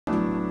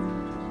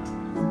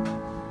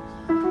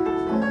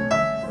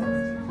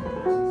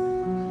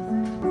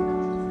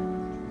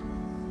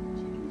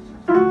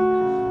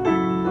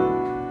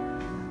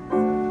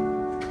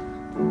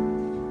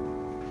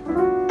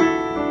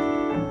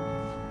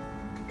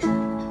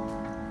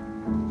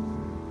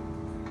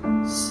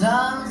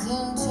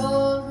Something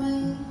told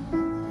me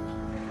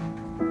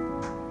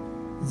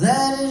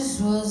that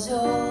it was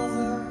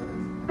over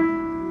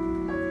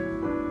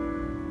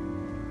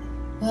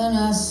when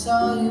I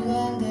saw you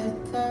and that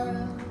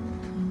girl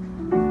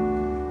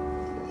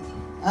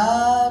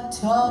out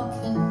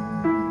talking.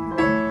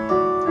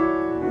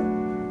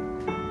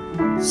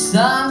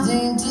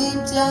 Something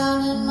deep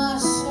down in my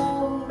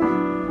soul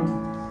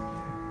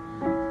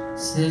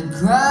said,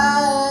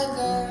 cry,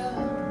 girl.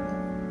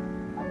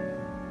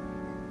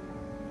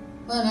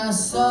 When I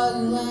saw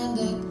you and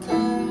that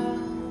girl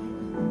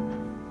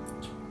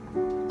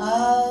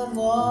out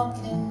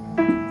walking,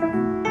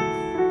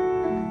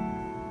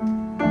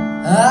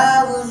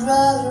 I would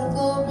rather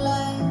go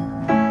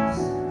blind.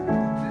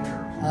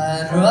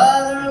 I'd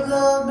rather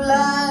go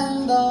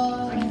blind,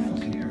 boy,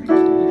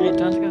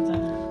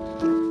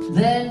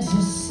 than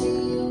to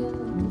see you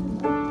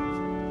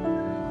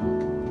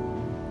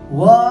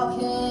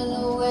walking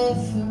away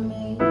from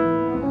me.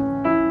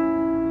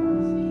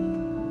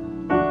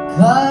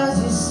 'Cause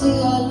you see,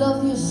 I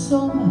love you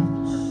so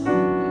much,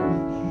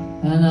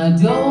 and I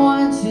don't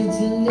want you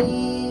to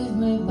leave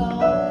me,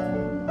 boy.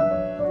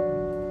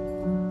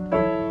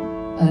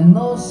 And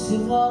most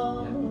of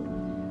all,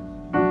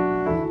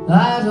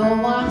 I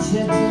don't want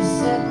you to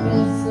set me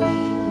free.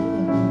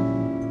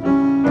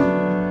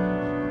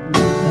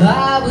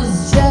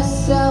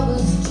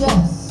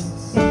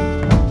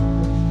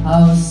 I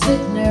was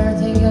sitting there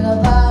thinking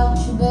about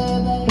you,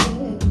 baby,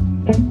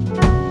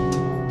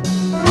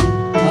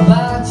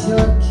 about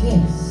your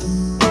kiss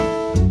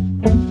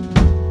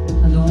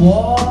and the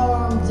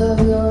warmth of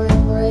your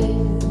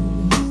embrace.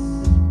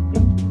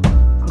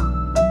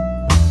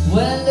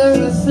 When the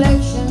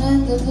reflection in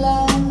the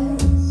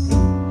glass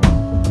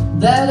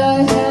that I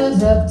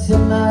held up to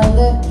my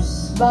lips,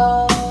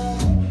 boy,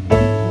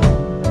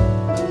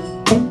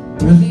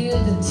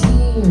 revealed the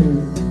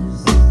tears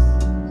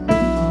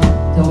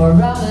that were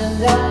running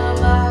down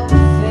my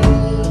face.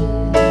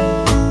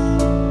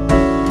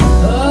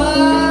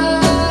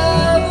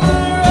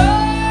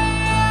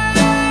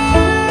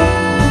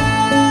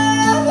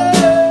 I would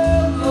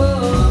rather go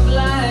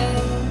blind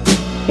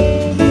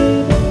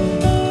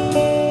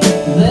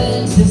than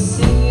to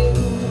see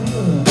you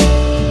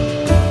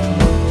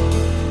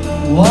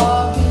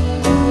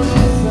walking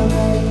away from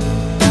me.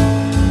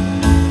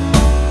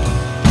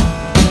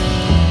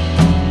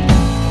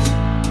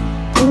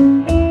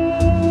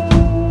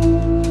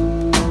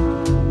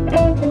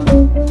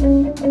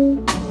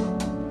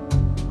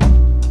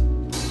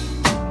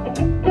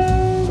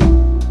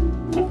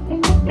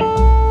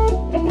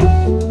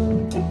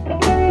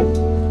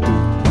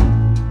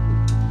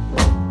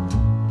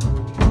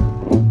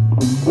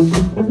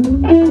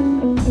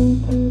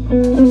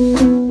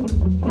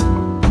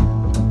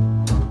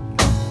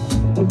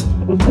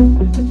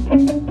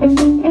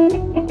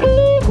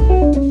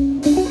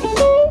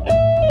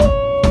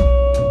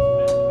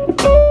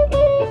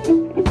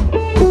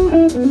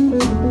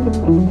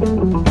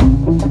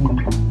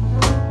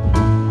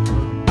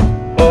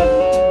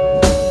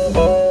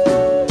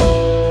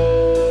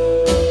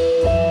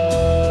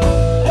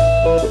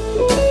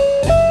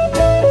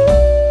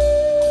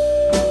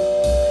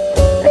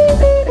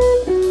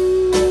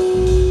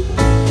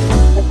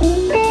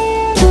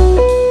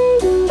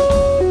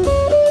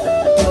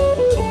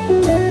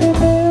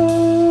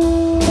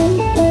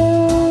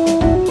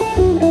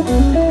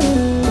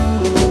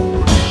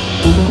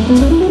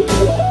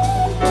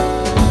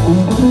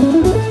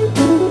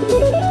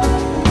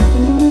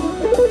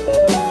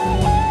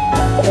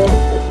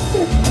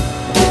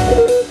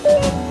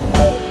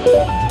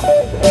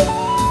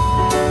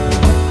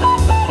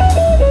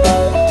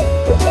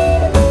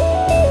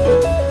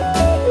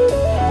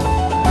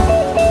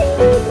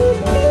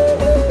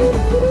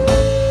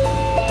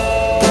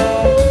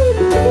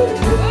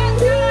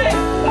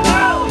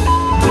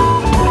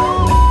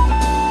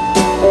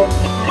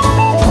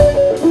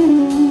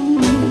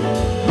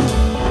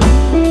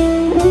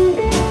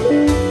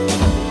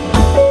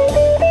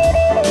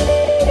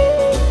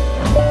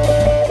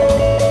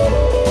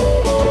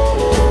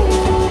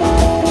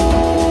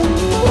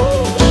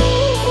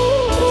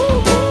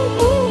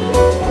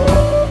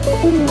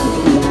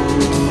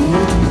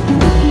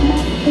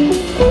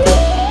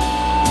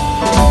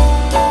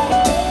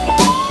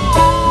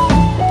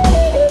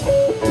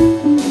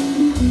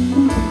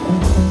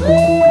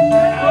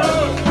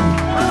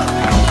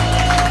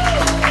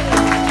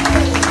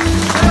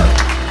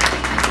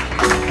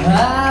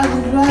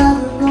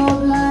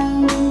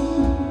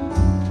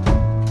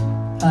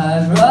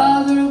 I'd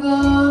rather go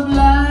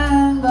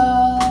blind,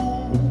 boy,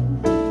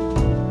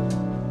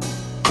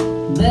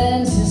 than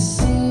to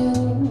see you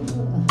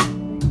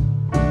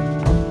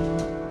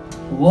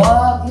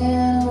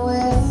walking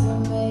away from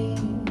me.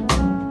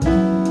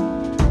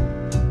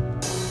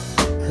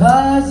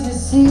 'Cause you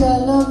see, I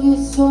love you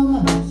so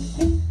much,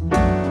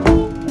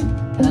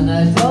 and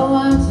I don't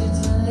want you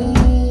to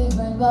leave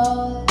me,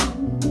 boy.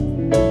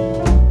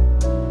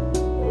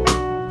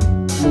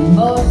 And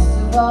most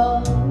of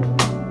all,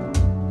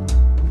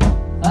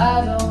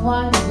 I don't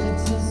want you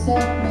to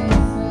set me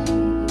free.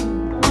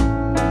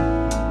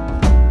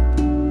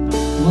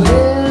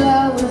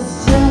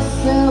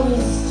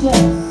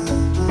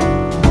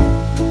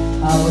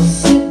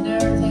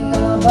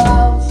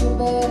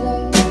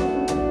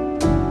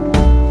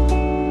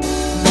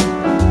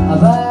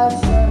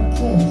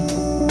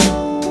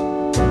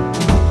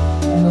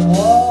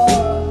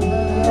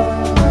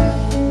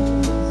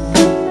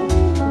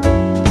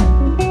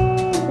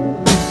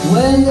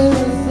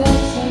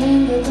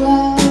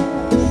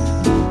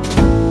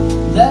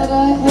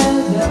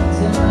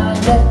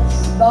 lips,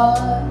 boy.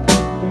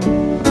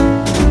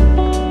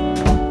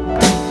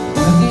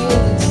 Reveal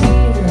the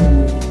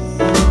tears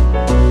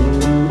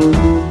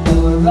that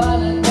were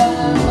running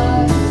down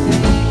my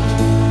face.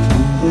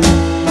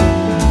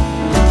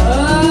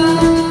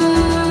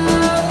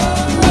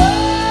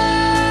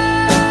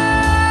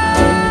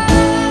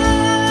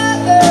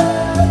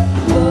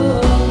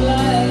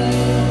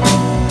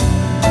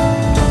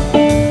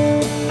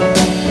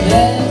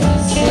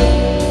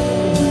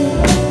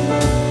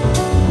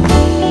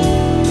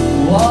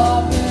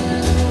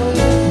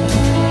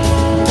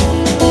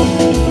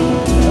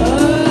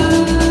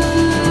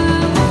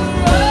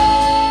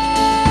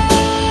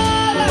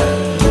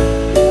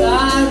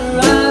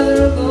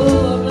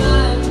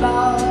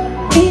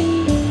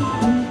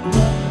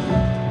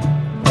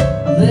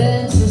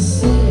 Than to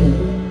see it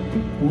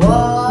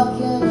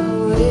walking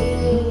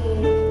away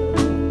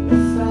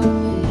from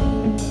me.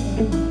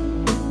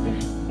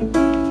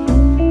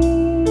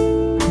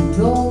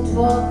 Don't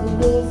walk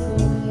away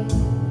from me.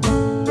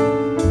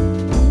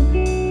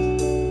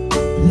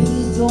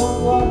 Please don't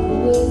walk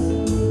away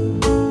from me.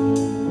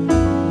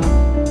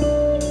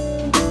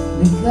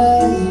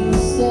 Because you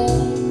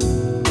send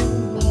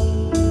me.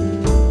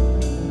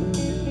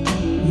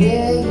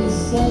 Yeah, you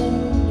send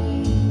me.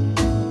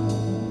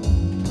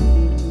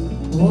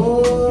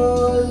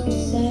 Oh, you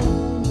send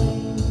me.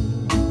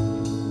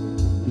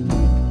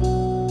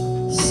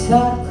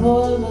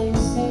 Coughlan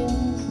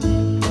sends me.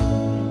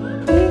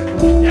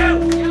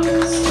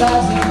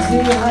 Scotty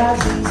too hard,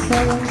 he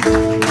sends me.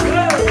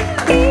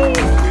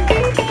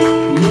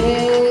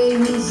 Yeah,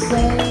 he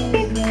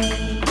sends me.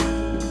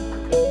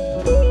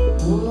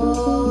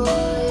 Oh,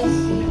 yes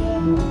he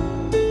does.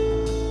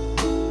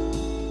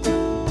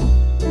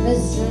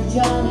 Mr.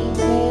 Johnny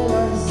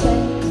Taylor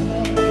sends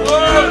me.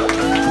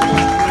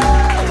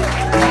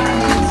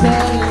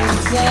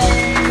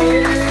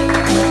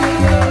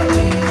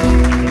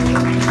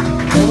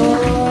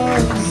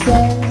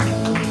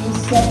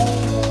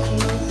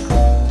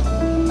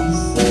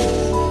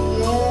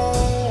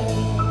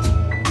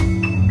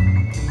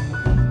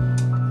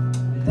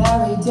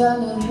 Barry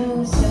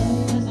who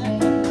sends me.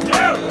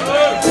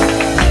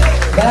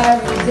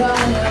 Barry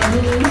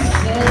who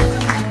sends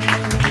me.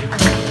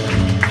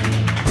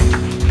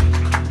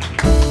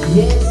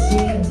 Yes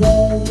he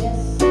does,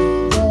 yes he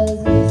does,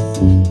 yes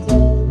he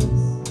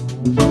does.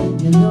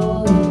 You know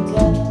he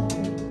does.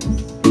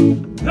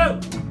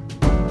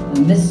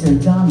 And Mr.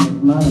 John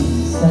McMullen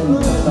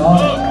sends us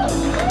all.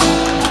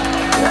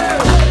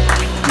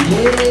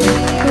 Yeah, he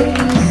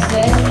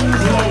sends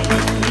me.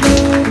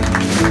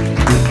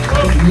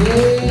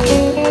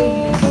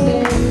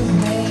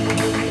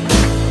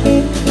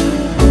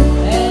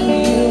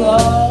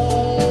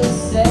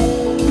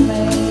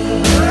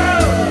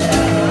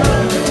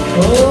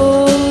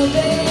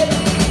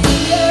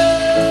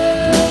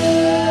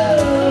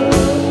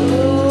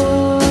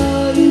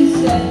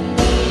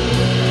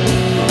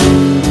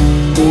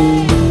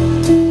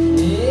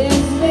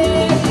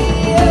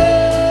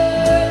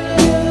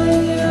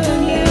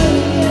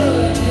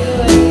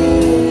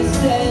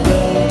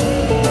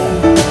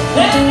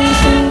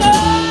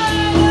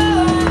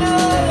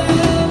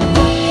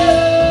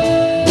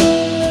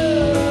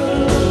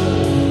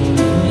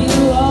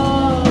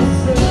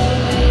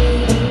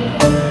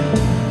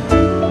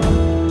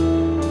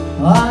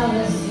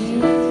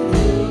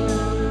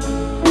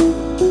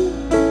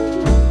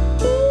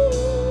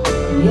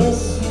 Yes,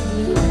 you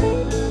do.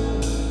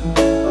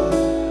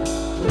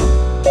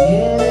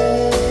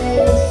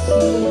 Yes, you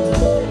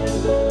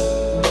do.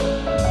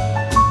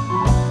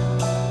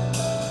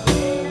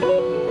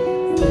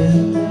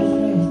 Isn't it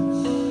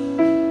rich?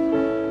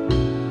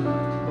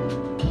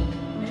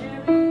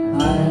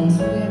 Aren't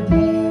we a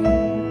pair?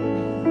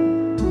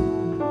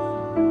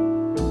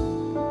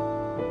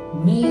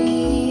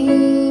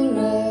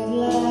 Mirror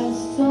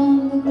glass on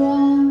the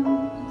ground.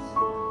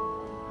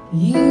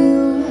 You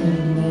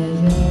and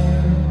me.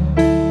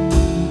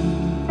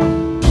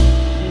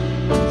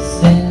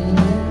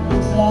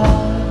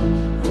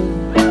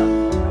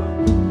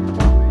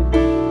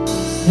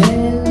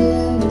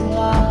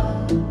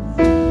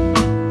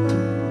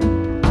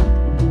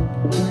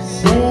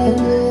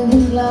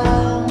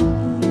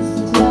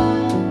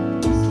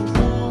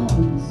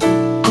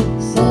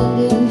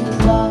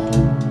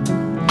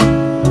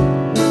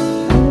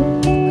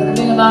 Gonna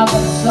be about the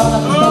sun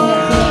of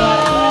the